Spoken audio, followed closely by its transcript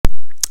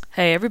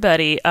Hey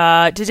everybody.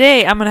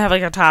 Today I'm gonna have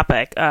like a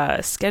topic,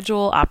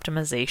 schedule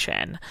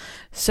optimization.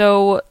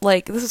 So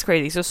like this is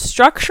crazy. So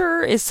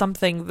structure is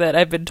something that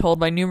I've been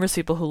told by numerous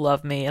people who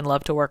love me and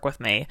love to work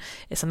with me.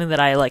 Is something that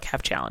I like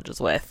have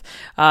challenges with.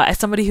 As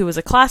somebody who was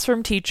a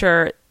classroom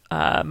teacher,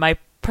 my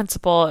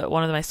principal at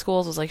one of my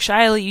schools was like,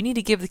 Shiley, you need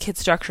to give the kids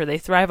structure. They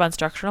thrive on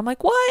structure. And I'm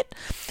like, what?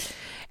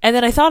 And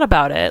then I thought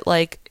about it,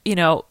 like,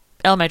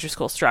 elementary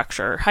school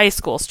structure, high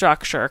school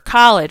structure,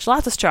 college,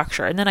 lots of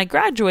structure. And then I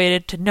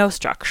graduated to no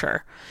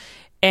structure.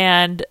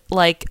 And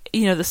like,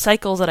 the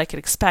cycles that I could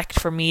expect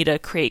for me to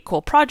create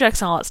cool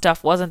projects and all that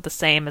stuff wasn't the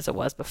same as it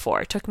was before.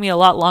 It took me a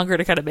lot longer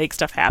to kind of make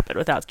stuff happen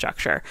without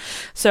structure.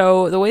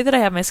 So the way that I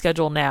have my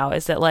schedule now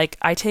is that like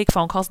I take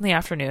phone calls in the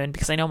afternoon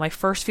because I know my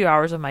first few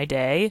hours of my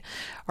day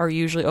are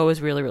usually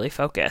always really, really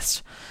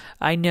focused.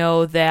 I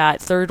know that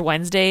third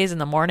Wednesdays in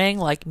the morning,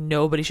 like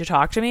nobody should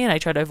talk to me, and I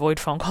try to avoid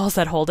phone calls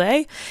that whole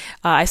day.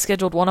 I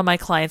scheduled one of my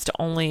clients to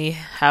only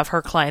have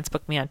her clients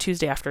book me on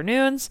Tuesday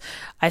afternoons.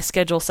 I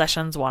schedule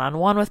sessions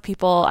one-on-one with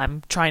people.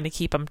 I'm trying to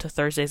keep them to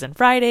Thursdays and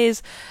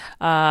Fridays.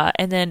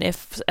 And then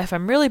if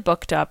I'm really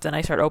booked up, then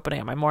I start opening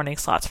up my morning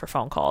slots for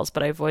phone calls,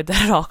 but I avoid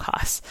that at all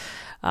costs.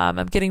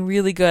 I'm getting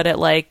really good at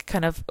like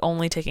kind of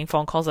only taking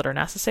phone calls that are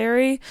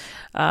necessary,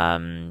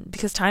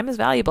 because time is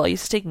valuable. I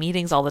used to take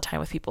meetings all the time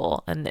with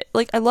people, and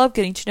like I love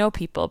getting to know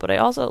people, but I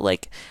also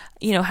like,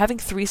 having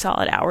 3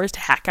 solid hours to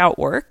hack out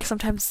work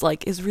sometimes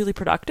like is really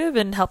productive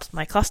and helps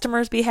my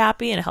customers be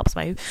happy and it helps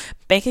my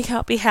bank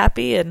account be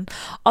happy and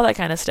all that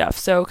kind of stuff.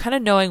 So kind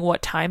of knowing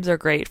what times are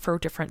great for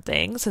different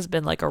things has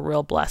been like a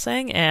real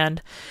blessing.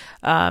 And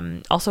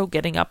also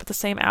getting up at the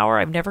same hour.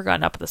 I've never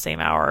gotten up at the same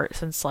hour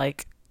since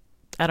like,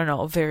 I don't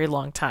know, a very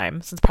long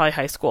time, since probably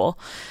high school.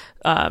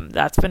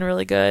 That's been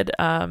really good.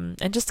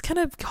 And just kind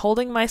of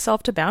holding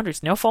myself to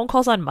boundaries. No phone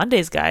calls on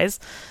Mondays, guys.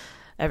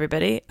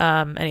 Everybody.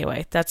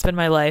 Anyway, that's been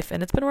my life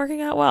and it's been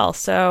working out well.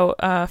 So,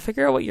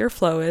 figure out what your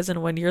flow is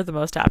and when you're the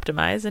most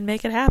optimized and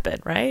make it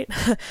happen, right?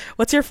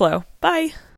 What's your flow? Bye.